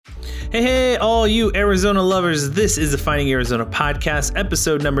Hey, all you Arizona lovers. This is the Finding Arizona podcast,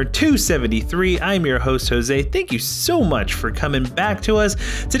 episode number 273. I'm your host, Jose. Thank you so much for coming back to us.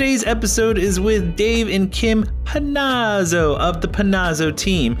 Today's episode is with Dave and Kim Panazzo of the Panazzo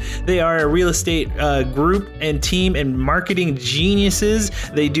team. They are a real estate group and team and marketing geniuses.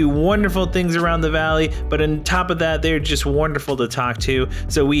 They do wonderful things around the valley, but on top of that, they're just wonderful to talk to.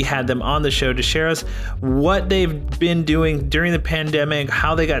 So we had them on the show to share us what they've been doing during the pandemic,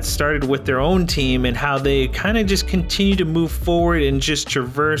 how they got started with their own team, and how they kind of just continue to move forward and just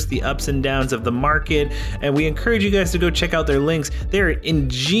traverse the ups and downs of the market. And we encourage you guys to go check out their links. They're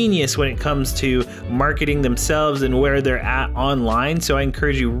ingenious when it comes to marketing themselves and where they're at online. So I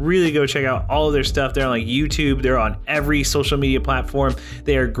encourage you really go check out all of their stuff. They're on like YouTube. They're on every social media platform.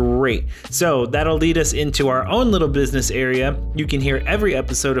 They are great. So that'll lead us into our own little business area. You can hear every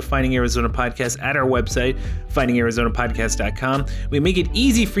episode of Finding Arizona Podcast at our website, findingarizonapodcast.com. We make it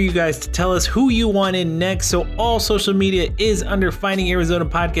easy for you guys to tell us who you want in next. So all social media is under Finding Arizona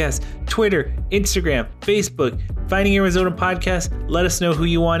Podcast, Twitter, Instagram, Facebook, Finding Arizona Podcast. Let us know who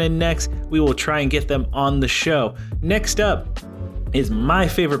you want in next. We will try and get them on the show. Next up is my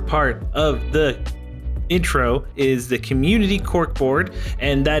favorite part of the intro is the community corkboard,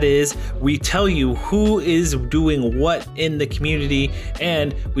 and that is we tell you who is doing what in the community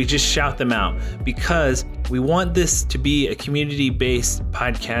and we just shout them out because we want this to be a community-based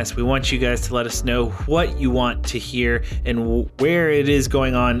podcast. We want you guys to let us know what you want to hear and where it is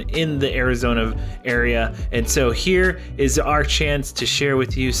going on in the Arizona area. And so here is our chance to share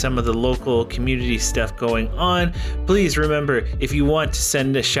with you some of the local community stuff going on. Please remember, if you want to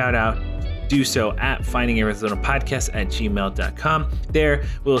send a shout out, do so at findingarizonapodcast@gmail.com. There,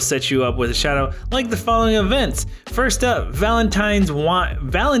 we'll set you up with a shout out like the following events. First up, Valentine's Wine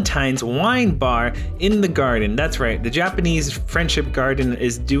Bar in the Garden. That's right, the Japanese Friendship Garden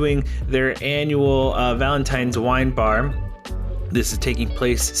is doing their annual Valentine's Wine Bar. This is taking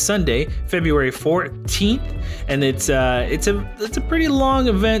place Sunday, February 14th, and it's a pretty long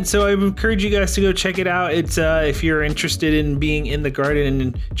event, so I encourage you guys to go check it out. It's if you're interested in being in the garden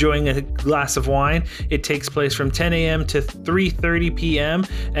and enjoying a glass of wine, it takes place from 10 a.m. to 3:30 p.m.,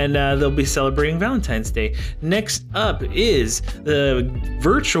 and they'll be celebrating Valentine's Day. Next up is the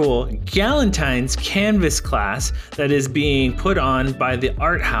virtual Galentine's Canvas class that is being put on by the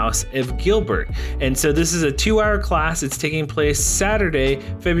Art House of Gilbert, and so this is a 2-hour class. It's taking place Saturday,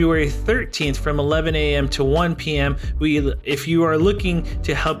 February 13th from 11 a.m. to 1 p.m. If you are looking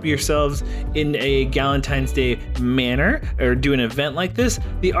to help yourselves in a Galentine's Day manner or do an event like this,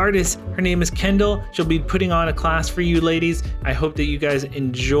 the artist, her name is Kendall. She'll be putting on a class for you ladies. I hope that you guys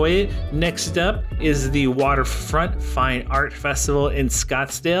enjoy it. Next up is the Waterfront Fine Art Festival in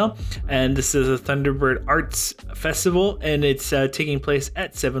Scottsdale. And this is a Thunderbird Arts Festival, and it's taking place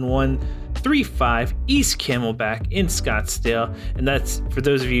at 7135 East Camelback in Scottsdale. And that's, for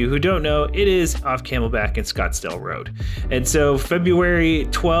those of you who don't know, it is off Camelback and Scottsdale Road. And so February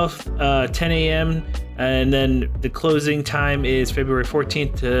 12th, 10 a.m., and then the closing time is February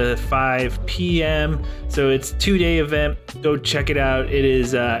 14th to 5 p.m. So it's a 2-day event. Go check it out. It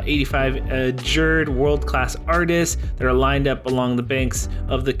is 85 adjured world-class artists that are lined up along the banks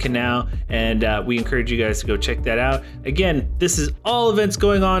of the canal. And we encourage you guys to go check that out. Again, this is all events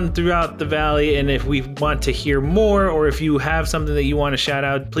going on throughout the valley. And if we want to hear more, or if you have something that you want to shout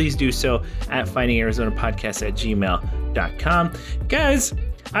out, please do so at findingarizonapodcast@gmail.com. Guys,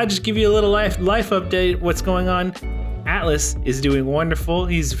 I'll just give you a little life update. What's going on? Atlas is doing wonderful.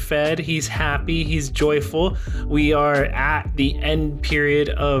 He's fed, he's happy, he's joyful. We are at the end period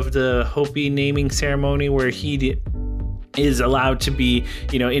of the Hopi naming ceremony where he is allowed to be,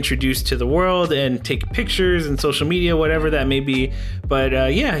 introduced to the world and take pictures and social media, whatever that may be. But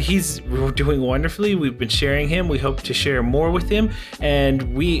yeah, he's doing wonderfully. We've been sharing him. We hope to share more with him.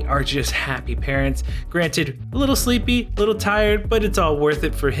 And we are just happy parents. Granted, a little sleepy, a little tired, but it's all worth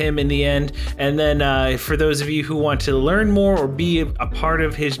it for him in the end. And then for those of you who want to learn more or be a part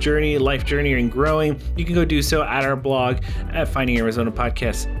of his journey, life journey and growing, you can go do so at our blog at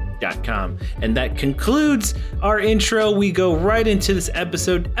findingarizonapodcast.com. And that concludes our intro. We go right into this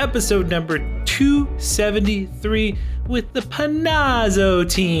episode number 273 with the Panazzo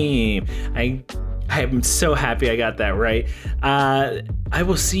team. I am so happy I got that right. I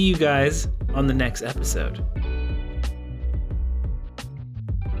will see you guys on the next episode.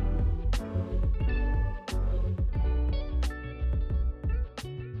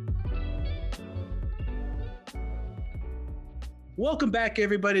 Welcome back,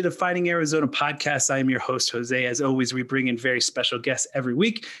 everybody, to Finding Arizona Podcast. I am your host, Jose. As always, we bring in very special guests every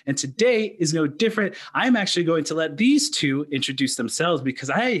week, and today is no different. I'm actually going to let these two introduce themselves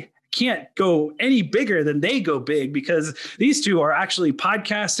because I can't go any bigger than they go big, because these two are actually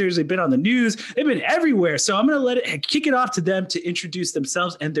podcasters. They've been on the news. They've been everywhere. So I'm going to kick it off to them to introduce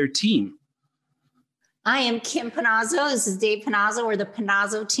themselves and their team. I am Kim Panazzo. This is Dave Panazzo. We're the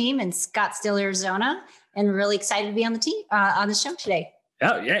Panazzo team in Scottsdale, Arizona, and really excited to be on the team on the show today.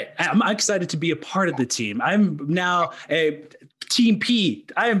 Oh, yeah. I'm excited to be a part of the team. I'm now a Team P.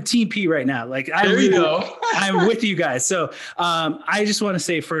 I am Team P right now. Like, there you go. I'm with you guys. So I just want to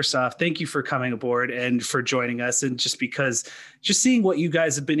say, first off, thank you for coming aboard and for joining us. And just because just seeing what you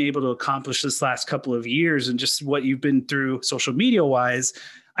guys have been able to accomplish this last couple of years and just what you've been through social media wise,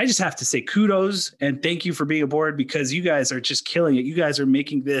 I just have to say kudos and thank you for being aboard, because you guys are just killing it. You guys are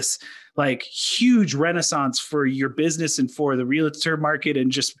making this like huge renaissance for your business and for the realtor market, and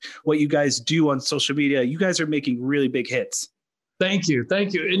just what you guys do on social media. You guys are making really big hits. Thank you.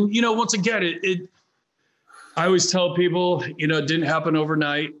 Thank you. And, once again, I always tell people, it didn't happen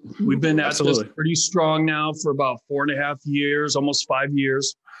overnight. We've been at this pretty strong now for about 4.5 years, almost 5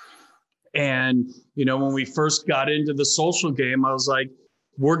 years. And, when we first got into the social game, I was like,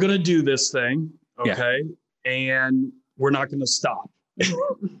 we're going to do this thing. Okay. Yeah. And we're not going to stop.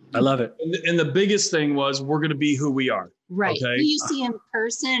 I love it. And the biggest thing was, we're going to be who we are. Right. Okay? Who you see in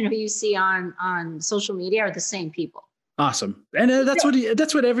person and who you see on social media are the same people. Awesome. And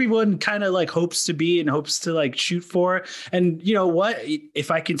that's what everyone kind of like hopes to be and hopes to like shoot for. And you know what, if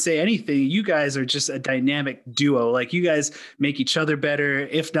I can say anything, you guys are just a dynamic duo. Like, you guys make each other better.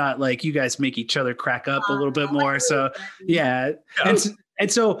 If not, like, you guys make each other crack up a little bit more. So yeah.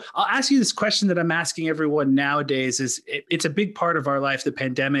 And so I'll ask you this question that I'm asking everyone nowadays. It's a big part of our life. The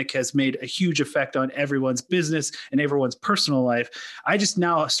pandemic has made a huge effect on everyone's business and everyone's personal life. I just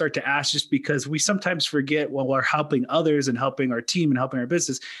now start to ask, just because we sometimes forget when we're helping others and helping our team and helping our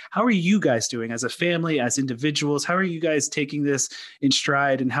business, how are you guys doing as a family, as individuals? How are you guys taking this in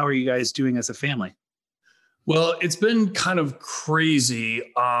stride, and how are you guys doing as a family? Well, it's been kind of crazy.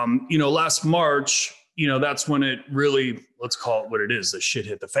 Last March, that's when it really, let's call it what it is, the shit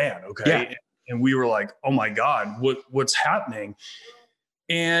hit the fan. Okay. Yeah. And we were like, oh my God, what's happening?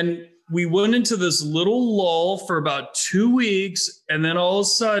 And we went into this little lull for about 2 weeks. And then all of a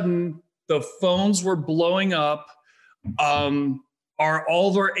sudden the phones were blowing up. All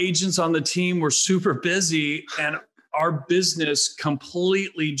of our agents on the team were super busy, and our business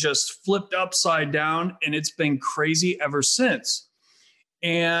completely just flipped upside down, and it's been crazy ever since.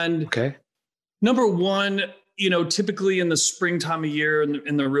 And okay. Number one, typically in the springtime of year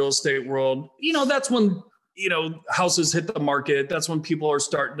in the real estate world, that's when, houses hit the market. That's when people are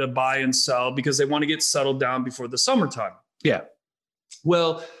starting to buy and sell, because they want to get settled down before the summertime. Yeah.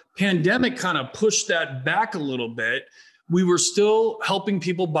 Well, pandemic kind of pushed that back a little bit. We were still helping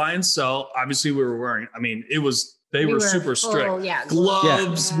people buy and sell. Obviously we were wearing, they were super strict. Yeah.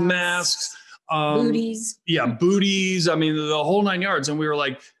 Gloves, masks, booties. Yeah. Booties. The whole 9 yards. And we were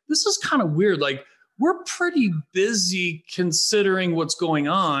like, this is kind of weird. Like, we're pretty busy considering what's going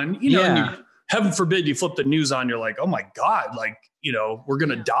on, and heaven forbid you flip the news on, you're like, oh my God, like, we're going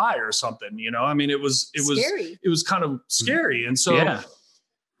to die or something, it was scary. It was kind of scary. And so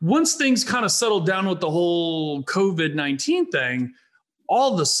once things kind of settled down with the whole COVID-19 thing,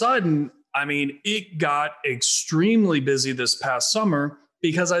 all of a sudden, it got extremely busy this past summer,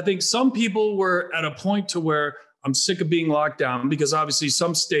 because I think some people were at a point to where, I'm sick of being locked down, because obviously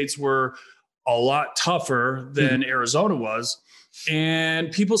some states were a lot tougher than Arizona was.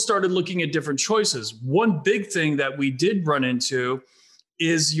 And people started looking at different choices. One big thing that we did run into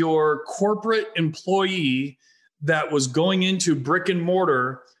is your corporate employee that was going into brick and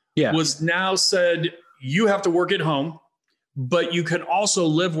mortar was now said, you have to work at home, but you can also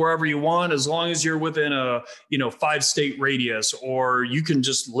live wherever you want, as long as you're within a 5-state radius, or you can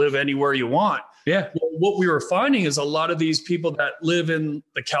just live anywhere you want. Yeah. Well, what we were finding is a lot of these people that live in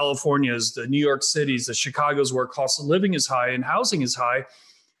the Californias, the New York Cities, the Chicagos, where cost of living is high and housing is high.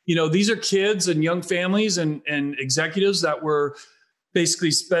 These are kids and young families and executives that were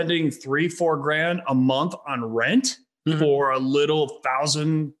basically spending $3-4 grand a month on rent for a little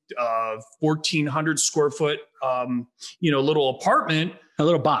 1,400 square foot, little apartment, a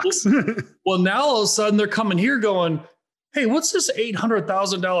little box. Well, now all of a sudden they're coming here going, hey, what's this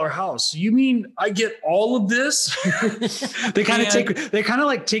 $800,000 house? You mean I get all of this? They're kind of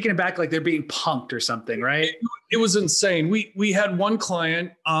like taking it back, like they're being punked or something, right? It was insane. We had one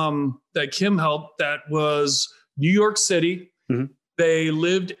client that Kim helped that was New York City. Mm-hmm. They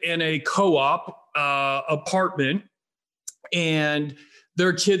lived in a co-op apartment, and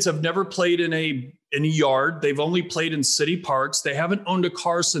their kids have never played in a yard. They've only played in city parks. They haven't owned a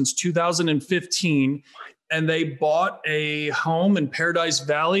car since 2015. and they bought a home in Paradise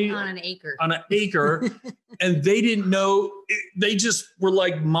Valley on an acre. And they didn't know, they just were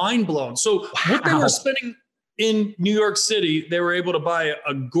like mind blown. So what they were spending in New York City, they were able to buy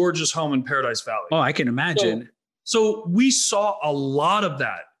a gorgeous home in Paradise Valley. Oh, I can imagine. So we saw a lot of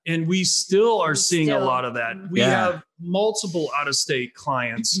that, and we still are seeing a lot of that. We have multiple out-of-state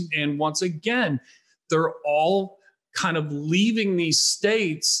clients. And once again, they're all kind of leaving these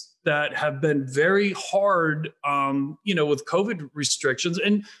states that have been very hard, with COVID restrictions.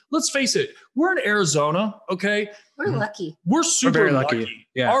 And let's face it, we're in Arizona, okay? We're lucky. We're super lucky.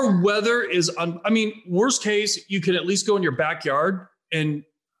 Yeah. Our weather is, worst case, you can at least go in your backyard and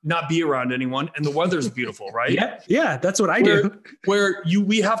not be around anyone, and the weather's beautiful, right? Yeah, that's what I do.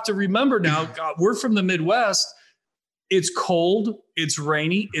 We have to remember now, God, we're from the Midwest. It's cold, it's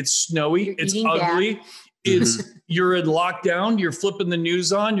rainy, it's snowy, it's ugly. You're in lockdown, you're flipping the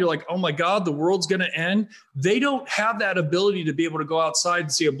news on, you're like, oh my God, the world's gonna end. They don't have that ability to be able to go outside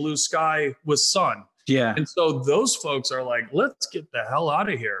and see a blue sky with sun. Yeah. And so those folks are like, let's get the hell out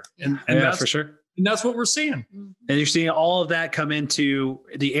of here. And that's for sure. And that's what we're seeing. And you're seeing all of that come into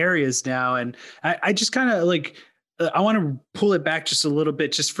the areas now. And I just kind of I want to pull it back just a little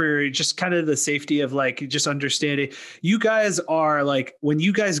bit, just for just kind of the safety of just understanding. You guys are when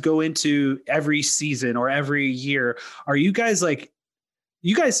you guys go into every season or every year, are you guys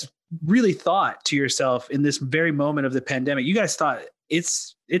you guys really thought to yourself in this very moment of the pandemic, you guys thought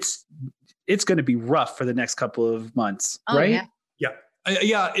it's going to be rough for the next couple of months, right? Yeah.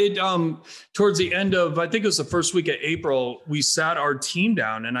 Towards the end of, I think it was the first week of April, we sat our team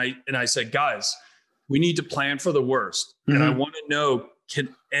down and I said, guys, we need to plan for the worst. Mm-hmm. And I want to know,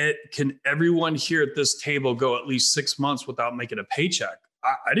 can everyone here at this table go at least 6 months without making a paycheck?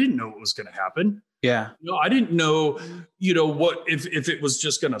 I didn't know what was going to happen. Yeah. I didn't know, what, if it was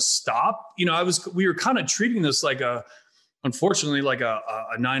just going to stop, we were kind of treating this unfortunately, like a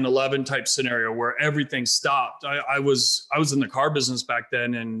 9/11 type scenario where everything stopped. I was in the car business back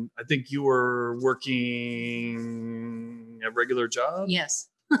then, and I think you were working a regular job. Yes.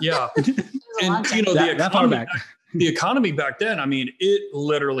 Yeah. And the economy back then, it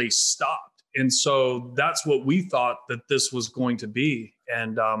literally stopped. And so that's what we thought that this was going to be.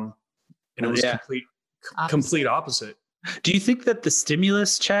 And it was complete opposite. Do you think that the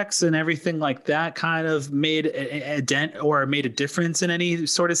stimulus checks and everything like that kind of made a dent or made a difference in any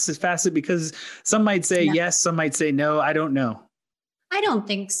sort of facet? Because some might say yes, some might say no. I don't know. I don't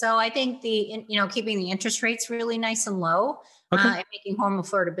think so. I think keeping the interest rates really nice and low, and making home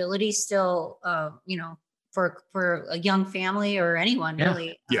affordability still, for a young family or anyone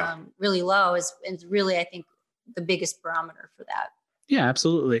really low is really, I think, the biggest barometer for that. Yeah,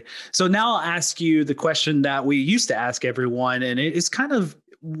 absolutely. So now I'll ask you the question that we used to ask everyone, and it is kind of,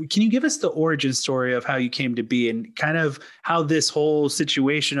 can you give us the origin story of how you came to be and kind of how this whole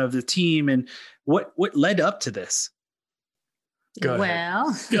situation of the team and what led up to this? Go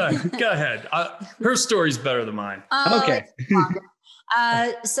ahead. Her story's better than mine. Okay.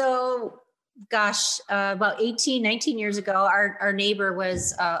 About 19 years ago, our neighbor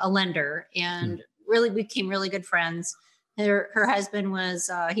was a lender and really became really good friends. Her husband was,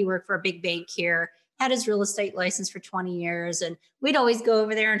 he worked for a big bank here, had his real estate license for 20 years. And we'd always go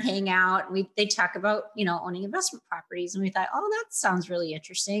over there and hang out. They talk about, owning investment properties. And we thought, oh, that sounds really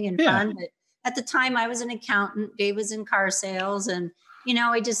interesting and fun. But at the time I was an accountant, Dave was in car sales. And,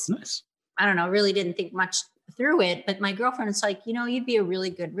 I just, I don't know, really didn't think much through it. But my girlfriend was like, you'd be a really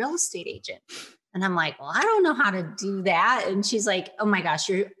good real estate agent. And I'm like, well, I don't know how to do that. And she's like, oh my gosh,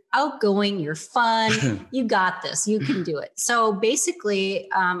 you're outgoing, you're fun, you got this, you can do it. So basically,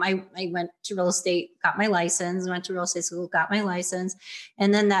 I went to real estate, got my license, went to real estate school, got my license.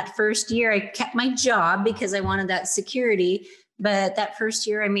 And then that first year I kept my job because I wanted that security. But that first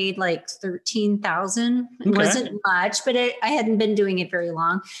year I made like $13,000. It wasn't much, but I hadn't been doing it very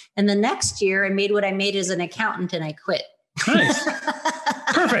long. And the next year I made what I made as an accountant and I quit. Nice.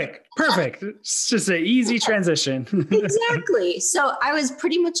 Perfect. It's just an easy transition. Exactly. So I was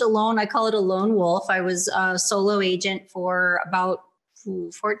pretty much alone. I call it a lone wolf. I was a solo agent for about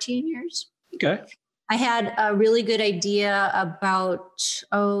 14 years. Okay. I had a really good idea about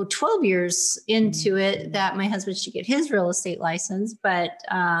 12 years into it that my husband should get his real estate license, but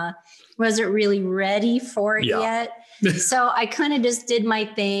wasn't really ready for it yet. So I kind of just did my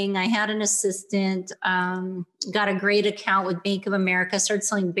thing. I had an assistant, got a great account with Bank of America, started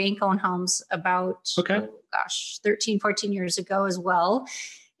selling bank-owned homes about, 13, 14 years ago as well.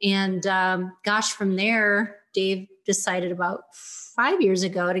 And from there, Dave decided about 5 years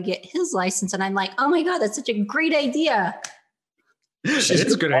ago to get his license. And I'm like, oh my God, that's such a great idea.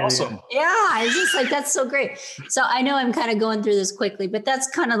 It's a good awesome. idea. Yeah, it's just like, that's so great. So I know I'm kind of going through this quickly, but that's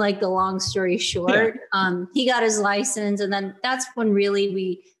kind of like the long story short. He got his license, and then that's when really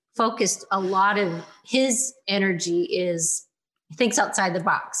we focused a lot of his energy is he thinks outside the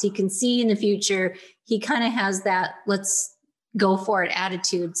box. He can see in the future. He kind of has that let's go for it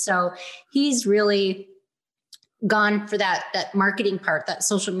attitude. So he's really gone for that marketing part, that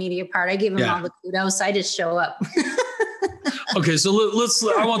social media part. I give him all the kudos. I just show up. Okay, so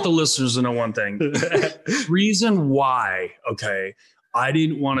I want the listeners to know one thing. Reason why, I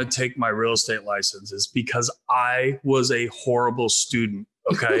didn't want to take my real estate license is because I was a horrible student.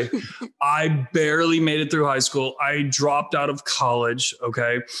 Okay. I barely made it through high school. I dropped out of college.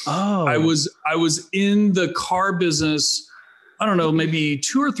 Okay. Oh, I was in the car business, I don't know, maybe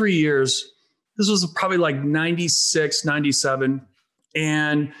 2 or 3 years. This was probably like 96, 97.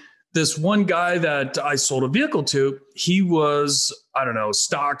 And this one guy that I sold a vehicle to, he was, I don't know,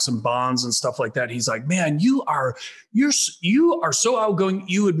 stocks and bonds and stuff like that. He's like, man, you are so outgoing.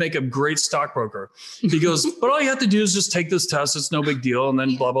 You would make a great stockbroker. He goes, but all you have to do is just take this test. It's no big deal. And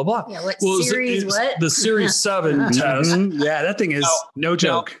then blah, blah, blah. Yeah, what? The Series 7 test. Yeah, that thing is no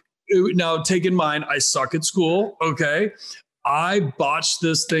joke. Now, take in mind, I suck at school. Okay. I botched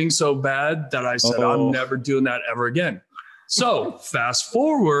this thing so bad that I said, I'm never doing that ever again. So fast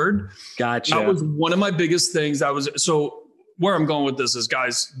forward. Gotcha. That was one of my biggest things. So where I'm going with this is,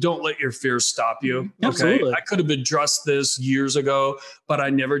 guys, don't let your fears stop you. Absolutely. I could have addressed this years ago, but I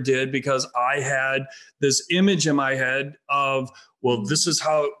never did because I had this image in my head of, well, this is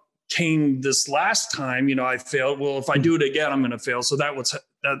how it came this last time. I failed. Well, if I do it again, I'm going to fail. So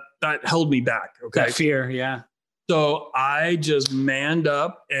that held me back. Okay. That fear. Yeah. So I just manned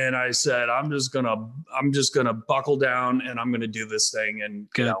up and I said, I'm just gonna buckle down and I'm gonna do this thing. And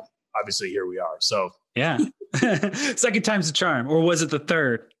obviously here we are. So yeah. Second time's the charm, or was it the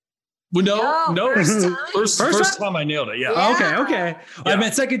third? Well, no. First time time I nailed it. Yeah. Okay. I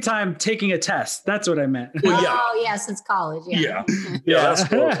meant second time taking a test. That's what I meant. Well, yeah. Oh yeah, since college. Yeah. That's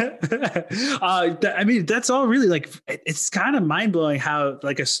cool. I mean, that's all really like, it's kind of mind blowing how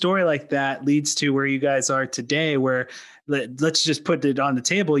like a story like that leads to where you guys are today, where let's just put it on the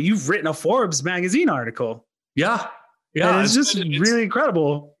table. You've written a Forbes magazine article. Yeah. And it's just really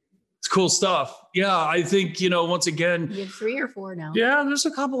incredible. It's cool stuff. Yeah, I think, once again. You have 3 or 4 now. Yeah, there's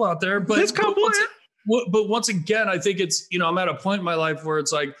a couple out there. But, there's a couple. But once again, I think it's, I'm at a point in my life where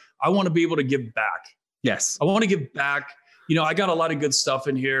it's like, I want to be able to give back. Yes. I want to give back. I got a lot of good stuff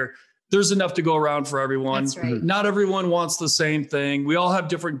in here. There's enough to go around for everyone. That's right. Not everyone wants the same thing. We all have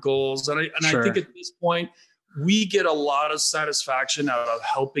different goals. And I think at this point, we get a lot of satisfaction out of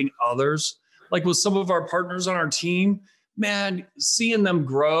helping others. Like with some of our partners on our team, man, seeing them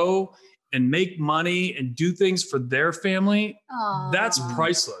grow and make money and do things for their family, that's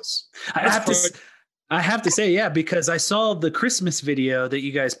priceless. I have to say, yeah, because I saw the Christmas video that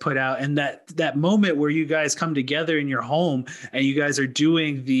you guys put out, and that moment where you guys come together in your home and you guys are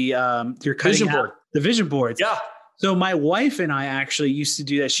doing the you're cutting out the vision boards. Yeah. So my wife and I actually used to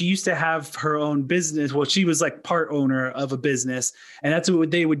do that. She used to have her own business. Well, she was like part owner of a business, and that's what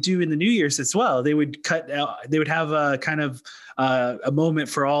they would do in the New Year's as well. They would cut out, they would have a kind of a moment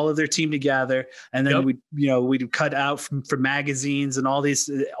for all of their team to gather. And then we'd cut out from magazines and all these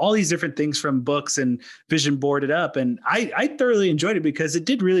different things from books and vision board it up. And I thoroughly enjoyed it because it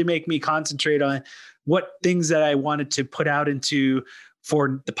did really make me concentrate on what things that I wanted to put out into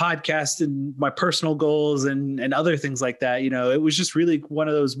for the podcast and my personal goals and other things like that. It was just really one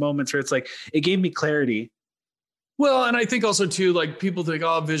of those moments where it's like, it gave me clarity. Well, and I think also too, like people think,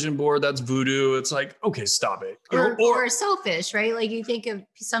 vision board, that's voodoo. It's like, okay, stop it. Or selfish, right? Like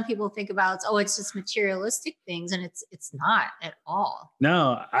some people think about, it's just materialistic things, and it's not at all.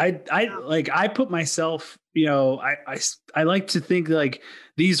 No, I put myself, I like to think like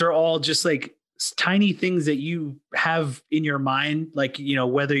these are all just like tiny things that you have in your mind, like,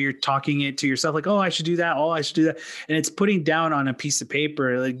 whether you're talking it to yourself, like, I should do that. I should do that. And it's putting down on a piece of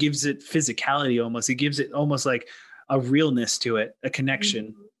paper. It gives it physicality almost. It gives it almost like a realness to it, a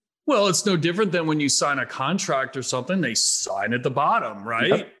connection. Well, it's no different than when you sign a contract or something, they sign at the bottom, right?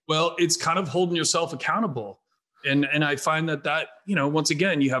 Yep. Well, it's kind of holding yourself accountable. And I find that, once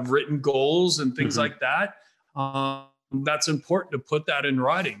again, you have written goals and things like that. That's important to put that in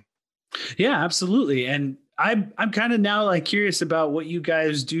writing. Yeah, absolutely. And I'm kind of now like curious about what you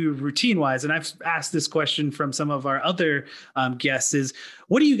guys do routine wise. And I've asked this question from some of our other guests is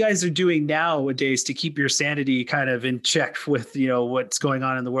what do you guys are doing nowadays to keep your sanity kind of in check with, what's going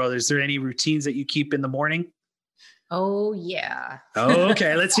on in the world? Is there any routines that you keep in the morning? Oh, yeah. Oh,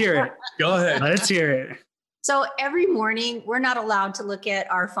 okay. Let's hear it. Go ahead. Let's hear it. So every morning, we're not allowed to look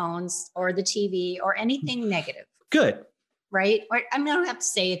at our phones or the TV or anything negative. Good. Right? I mean, I don't have to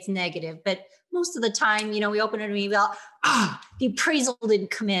say it's negative, but most of the time, we open it and we go, the appraisal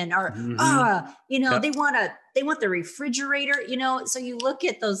didn't come in, or yep. they want the refrigerator, So you look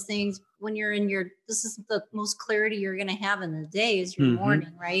at those things when you're this is the most clarity you're going to have in the day is your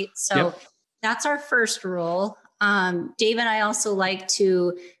morning, right? So that's our first rule. Dave and I also like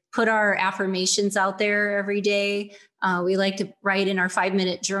to put our affirmations out there every day. We like to write in our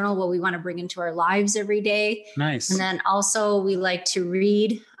 5-minute journal what we want to bring into our lives every day. Nice. And then also we like to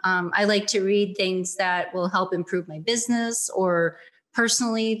read. I like to read things that will help improve my business or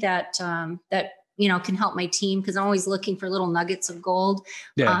personally that can help my team, because I'm always looking for little nuggets of gold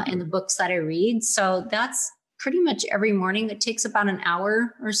in the books that I read. So that's pretty much every morning. It takes about an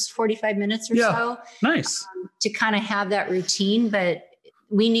hour or 45 minutes or so. Nice. To kind of have that routine, but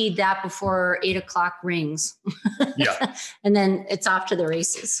we need that before 8:00 rings. Yeah. And then it's off to the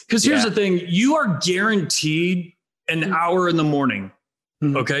races. Because here's the thing, you are guaranteed an hour in the morning.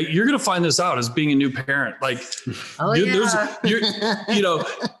 Okay. You're going to find this out as being a new parent. Like,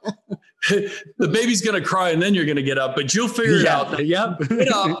 the baby's going to cry and then you're going to get up, but you'll figure it out.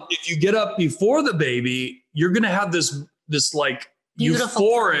 Get up. If you get up before the baby, you're going to have this like beautiful,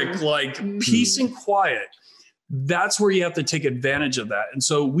 euphoric, like peace and quiet. That's where you have to take advantage of that. And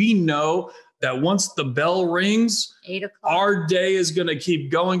so we know that once the bell rings, 8:00, our day is going to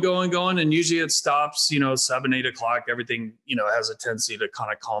keep going. And usually it stops, 7, 8 o'clock, everything, has a tendency to kind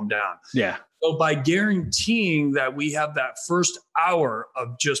of calm down. Yeah. So by guaranteeing that we have that first hour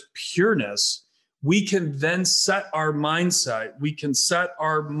of just pureness, we can then set our mindset. We can set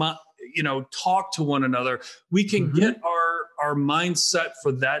our, talk to one another. We can get our mindset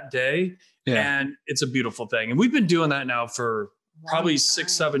for that day. Yeah. And it's a beautiful thing. And we've been doing that now for probably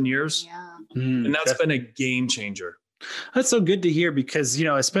 6-7 years. Yeah. And that's been a game changer. That's so good to hear because,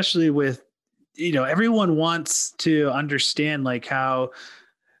 especially with, everyone wants to understand like how,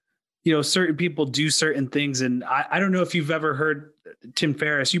 certain people do certain things. And I don't know if you've ever heard Tim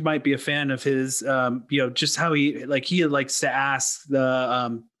Ferriss, you might be a fan of his, just how he likes to ask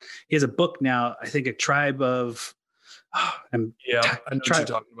he has a book now, I think A Tribe of, I know what you're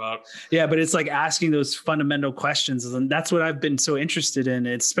talking about. Yeah, but it's like asking those fundamental questions, and that's what I've been so interested in,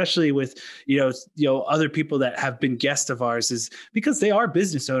 especially with other people that have been guests of ours, is because they are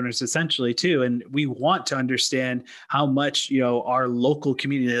business owners essentially too, and we want to understand how much our local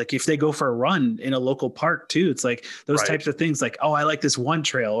community, like if they go for a run in a local park too, it's like those types of things, like I like this one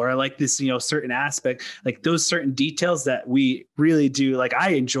trail, or I like this certain aspect, like those certain details that we really do. Like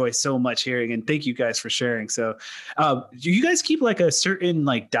I enjoy so much hearing, and thank you guys for sharing. So. Do you guys keep like a certain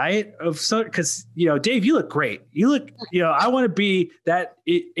like diet of sort? Because Dave, you look great. You look, I want to be that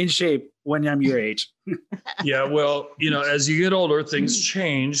in shape when I'm your age. Yeah, well, as you get older, things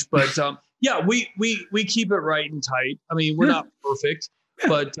change. But we keep it right and tight. I mean, we're not perfect,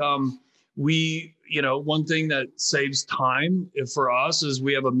 but one thing that saves time for us is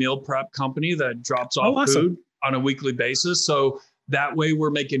we have a meal prep company that drops off food on a weekly basis. So that way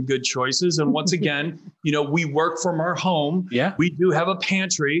we're making good choices. And once again, we work from our home. Yeah. We do have a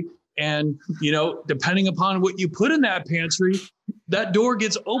pantry. And, depending upon what you put in that pantry, that door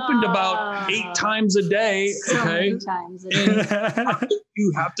gets opened about 8 times a day. So many times a day.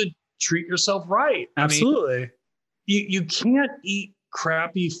 You have to treat yourself right. Absolutely. I mean, you can't eat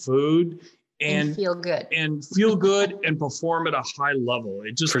crappy food and feel good and perform at a high level.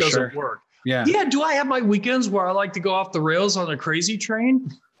 It just doesn't work. Yeah. Do I have my weekends where I like to go off the rails on a crazy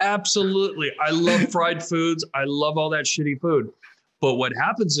train? Absolutely. I love fried foods. I love all that shitty food. But what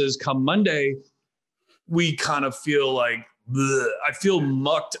happens is come Monday, we kind of feel like, I feel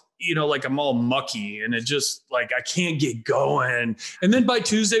mucked, like I'm all mucky, and it just like, I can't get going. And then by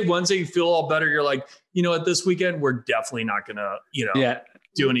Tuesday, Wednesday, you feel all better. You're like, at this weekend, we're definitely not going to,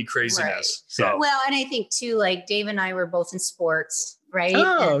 do any craziness. Right. So, well, and I think too, like Dave and I were both in sports. Right.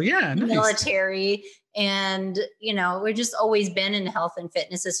 Oh, yeah. Nice. Military. And, we've just always been in health and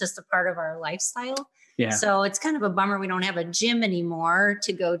fitness. It's just a part of our lifestyle. Yeah. So it's kind of a bummer we don't have a gym anymore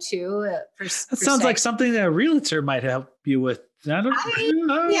to go to. Sounds like something that a realtor might help you with. We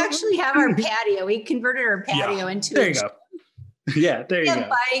actually have our patio. We converted our patio into there you go. Yeah, there you go.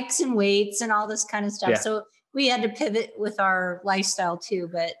 Bikes and weights and all this kind of stuff. Yeah. So we had to pivot with our lifestyle too.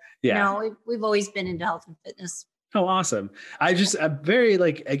 But, we've always been into health and fitness. Oh, awesome. I'm very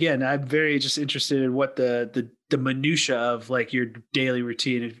just interested in what the minutia of like your daily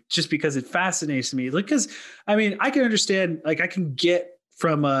routine, just because it fascinates me. Like, cause I mean, I can understand, like I can get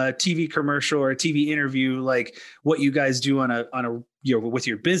from a TV commercial or a TV interview, like what you guys do on a with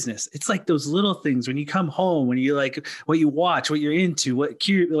your business. It's like those little things when you come home, when you like what you watch, what you're into, what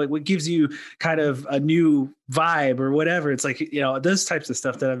gives you kind of a new vibe or whatever. It's like, those types of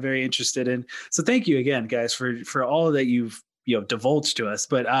stuff that I'm very interested in. So thank you again, guys, for all that you've divulged to us.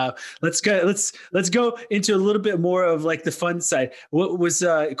 But let's go into a little bit more of like the fun side. What was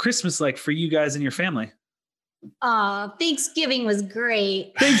Christmas like for you guys and your family? Thanksgiving was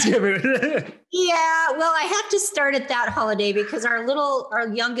great. Thanksgiving. Yeah, well, I have to start at that holiday because our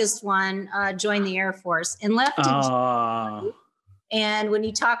youngest one joined the Air Force and left in January. And when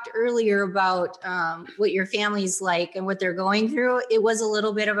you talked earlier about what your family's like and what they're going through, it was a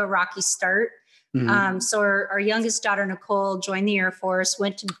little bit of a rocky start. Mm-hmm. So our youngest daughter, Nicole, joined the Air Force,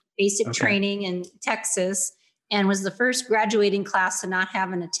 went to basic training in Texas, and was the first graduating class to not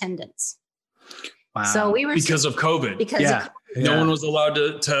have an attendance. Wow. So we were because of COVID. No one was allowed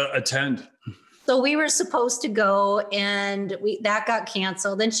to attend. So we were supposed to go, and that got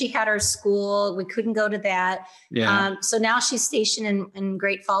canceled. Then she had our school. We couldn't go to that. Yeah. So now she's stationed in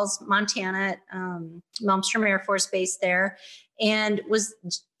Great Falls, Montana, at Malmstrom Air Force Base there, and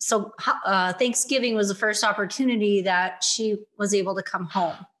Thanksgiving was the first opportunity that she was able to come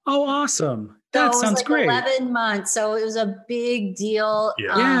home. Oh, awesome. That sounds great. 11 months. So it was a big deal.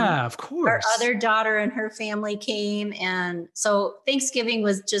 Yeah, of course. Our other daughter and her family came. And so Thanksgiving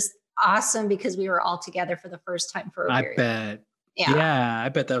was just awesome because we were all together for the first time for a period. I bet. Yeah, I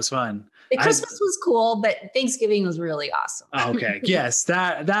bet that was fun. The Christmas was cool, but Thanksgiving was really awesome. Okay. Yes,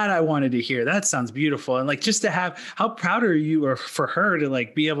 that I wanted to hear. That sounds beautiful. And like just to have, how proud are you or for her to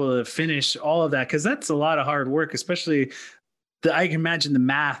like be able to finish all of that? Because that's a lot of hard work, especially I can imagine the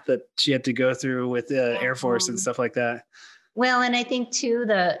math that she had to go through with the Air Force and stuff like that. Well, and I think too,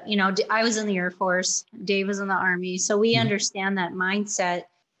 I was in the Air Force, Dave was in the Army. So we understand that mindset,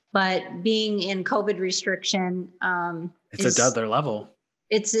 but being in COVID restriction, it's another level.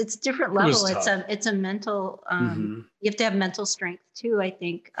 It's a different level. It's a mental, you have to have mental strength too, I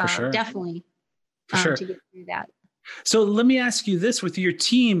think. For sure. Definitely. For sure. To get through that. So let me ask you this with your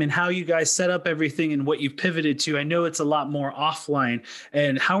team and how you guys set up everything and what you've pivoted to. I know it's a lot more offline,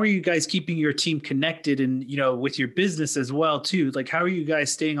 and how are you guys keeping your team connected and, with your business as well too? Like, how are you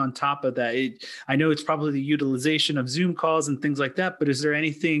guys staying on top of that? I know it's probably the utilization of Zoom calls and things like that, but is there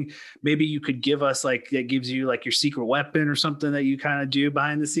anything maybe you could give us like that gives you like your secret weapon or something that you kind of do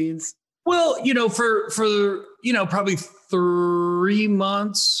behind the scenes? Well, for probably 3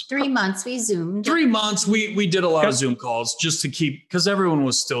 months. 3 months we Zoomed. 3 months we did a lot of Zoom calls just to keep, because everyone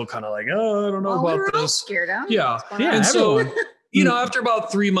was still kind of like, oh, I don't know about this. All scared out. Yeah. And so, after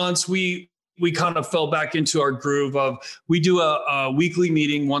about 3 months, we kind of fell back into our groove of, we do a weekly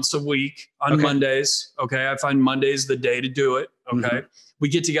meeting once a week on Mondays. Okay. I find Mondays the day to do it. Okay. Mm-hmm. We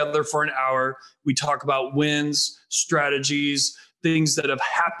get together for an hour. We talk about wins, strategies, things that have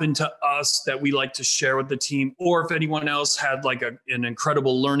happened to us that we like to share with the team, or if anyone else had like an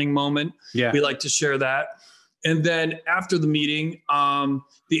incredible learning moment, we like to share that. And then after the meeting,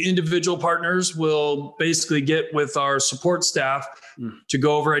 the individual partners will basically get with our support staff to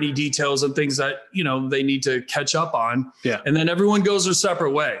go over any details and things that, they need to catch up on. Yeah. And then everyone goes their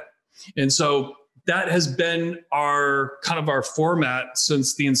separate way. And so that has been our format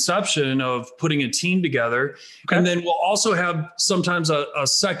since the inception of putting a team together. Okay. And then we'll also have sometimes a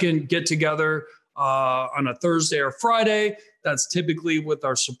second get together on a Thursday or Friday. That's typically with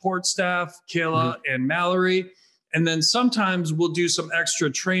our support staff, Kayla and Mallory. And then sometimes we'll do some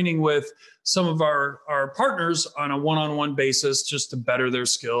extra training with some of our partners on a one-on-one basis just to better their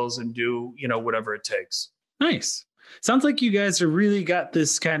skills and do, whatever it takes. Nice. Sounds like you guys have really got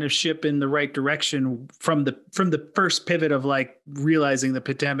this kind of ship in the right direction from the first pivot of like realizing the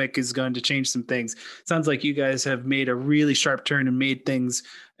pandemic is going to change some things. Sounds like you guys have made a really sharp turn and made things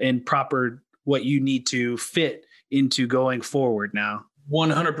in proper what you need to fit into going forward now.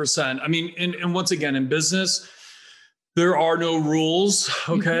 100%. I mean, and once again, in business, there are no rules,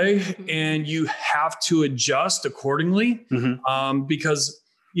 okay? And you have to adjust accordingly because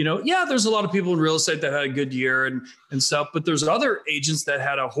there's a lot of people in real estate that had a good year and stuff, but there's other agents that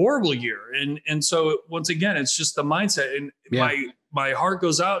had a horrible year. And so once again, it's just the mindset. And my heart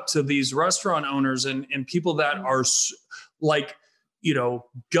goes out to these restaurant owners and people that are like,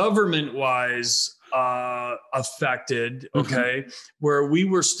 government wise affected, okay, where we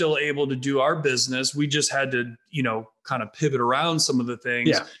were still able to do our business. We just had to, kind of pivot around some of the things.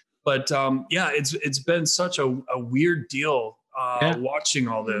 Yeah. But it's been such a weird deal. Watching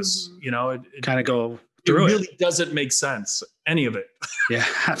all this, it kind of go it really doesn't make sense, any of it. Yeah,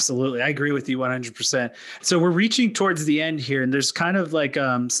 absolutely. I agree with you 100%. So we're reaching towards the end here, and there's kind of like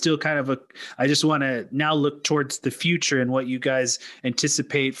still kind of I just want to now look towards the future and what you guys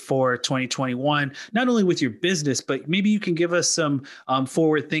anticipate for 2021, not only with your business, but maybe you can give us some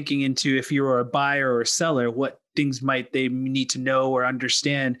forward thinking into if you're a buyer or a seller, what things might they need to know or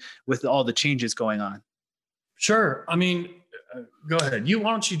understand with all the changes going on. Sure. I mean, go ahead.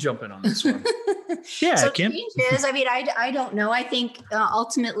 Why don't you jump in on this one? Yeah, so Kim. Changes, I mean, I don't know. I think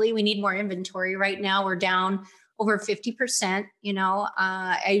ultimately we need more inventory. Right now we're down over 50%.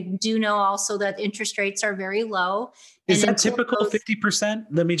 I do know also that interest rates are very low. Is that typical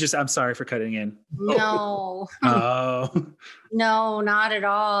 50%? I'm sorry for cutting in. No. Oh. No, not at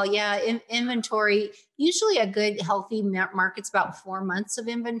all. Yeah. Inventory, usually a good healthy market's about 4 months of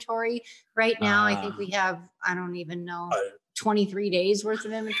inventory. Right now, I think we have, I don't even know, 23 days worth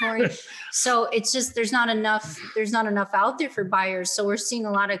of inventory. So it's just, there's not enough out there for buyers. So we're seeing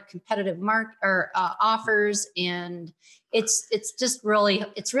a lot of competitive offers, and it's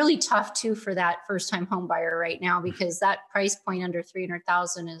really tough too for that first time home buyer right now, because that price point under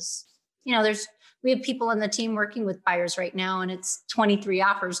 300,000 is, we have people on the team working with buyers right now, and it's 23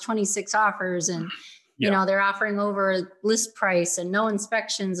 offers, 26 offers. And, they're offering over list price and no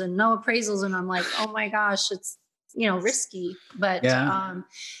inspections and no appraisals. And I'm like, oh my gosh, it's, risky, but,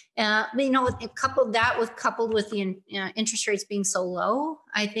 coupled with the interest rates being so low,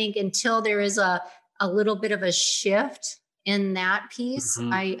 I think until there is a little bit of a shift in that piece,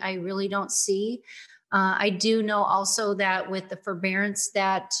 I really don't see. I do know also that with the forbearance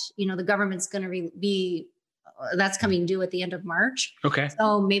that, the government's going to be, that's coming due at the end of March. Okay.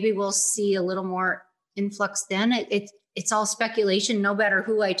 So maybe we'll see a little more influx then. It's all speculation. No matter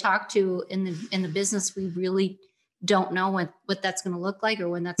who I talk to in the business, we really don't know what that's going to look like or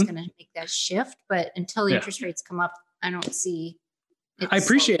when that's going to make that shift. But until the interest rates come up, I don't see. I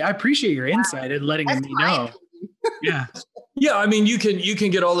appreciate your insight and letting me know. Yeah. Yeah. I mean, you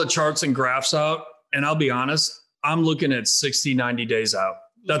can get all the charts and graphs out, and I'll be honest, I'm looking at 60, 90 days out.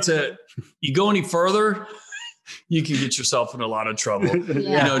 That's it. You go any further, you can get yourself in a lot of trouble.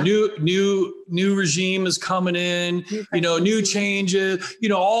 New regime is coming in, new changes,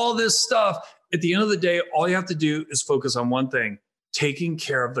 all this stuff. At the end of the day, all you have to do is focus on one thing: taking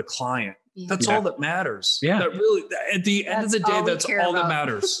care of the client. Yeah. That's all that matters. Yeah. That really, at the end of the day, that's all that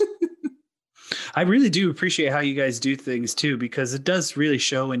matters. I really do appreciate how you guys do things too, because it does really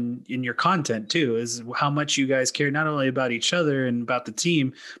show in your content too, is how much you guys care not only about each other and about the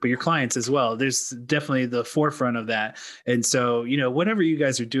team, but your clients as well. There's definitely the forefront of that. And so, whatever you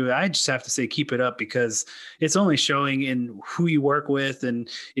guys are doing, I just have to say, keep it up, because it's only showing in who you work with and,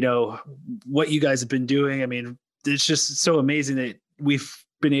 what you guys have been doing. I mean, it's just so amazing that we've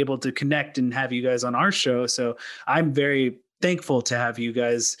been able to connect and have you guys on our show. So I'm very thankful to have you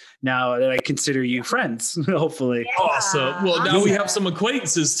guys now that I consider you friends, hopefully. Yeah. Awesome. Well, now we have some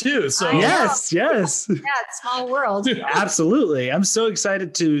acquaintances too. So yes. Yeah, it's small world. Absolutely. I'm so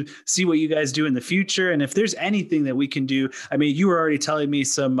excited to see what you guys do in the future. And if there's anything that we can do, I mean, you were already telling me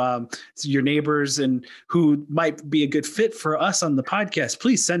some, your neighbors and who might be a good fit for us on the podcast,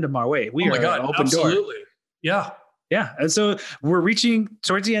 please send them our way. We are an open door. Yeah. Yeah. And so we're reaching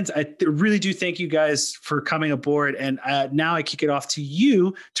towards the end. I really do thank you guys for coming aboard. And now I kick it off to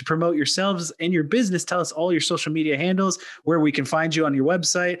you to promote yourselves and your business. Tell us all your social media handles, where we can find you on your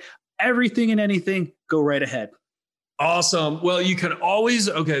website, everything and anything. Go right ahead. Awesome. Well, you can always,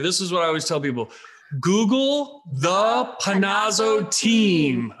 this is what I always tell people. Google the Panazzo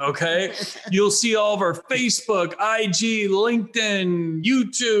team. Okay. You'll see all of our Facebook, IG, LinkedIn,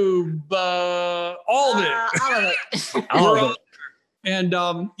 YouTube, all of it. All of it. And,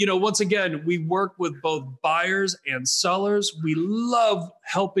 once again, we work with both buyers and sellers. We love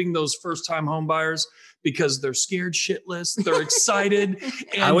helping those first time home buyers because they're scared shitless. They're excited.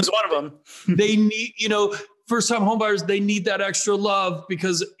 And I was one of them. They need, first time home buyers, they need that extra love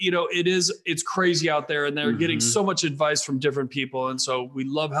because, it's crazy out there and they're getting so much advice from different people. And so we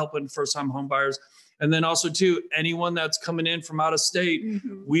love helping first time home buyers. And then also too, anyone that's coming in from out of state,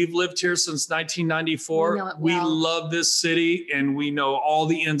 we've lived here since 1994. We love this city and we know all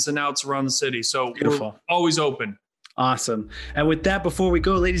the ins and outs around the city. So we're always open. Awesome. And with that, before we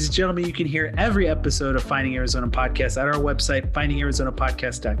go, ladies and gentlemen, you can hear every episode of Finding Arizona Podcast at our website,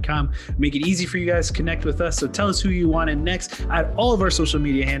 findingarizonapodcast.com. Make it easy for you guys to connect with us. So tell us who you want in next at all of our social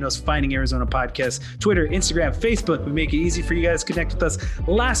media handles, Finding Arizona Podcast, Twitter, Instagram, Facebook. We make it easy for you guys to connect with us.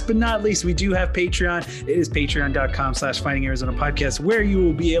 Last but not least, we do have Patreon. It is patreon.com/Finding Arizona Podcast, where you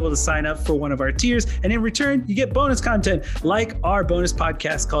will be able to sign up for one of our tiers. And in return, you get bonus content like our bonus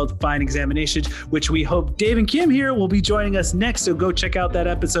podcast called Fine Examinations, which we hope Dave and Kim here will be joining us next. So go check out that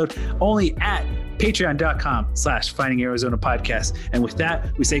episode only at patreon.com/Finding Arizona Podcast. And with that,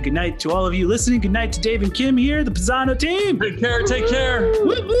 we say goodnight to all of you listening. Good night to Dave and Kim here, the Pisano team. Take care.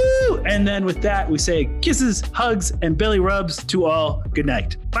 Woo-woo! And then with that, we say kisses, hugs, and belly rubs to all. Good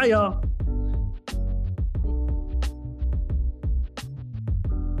night. Bye, y'all.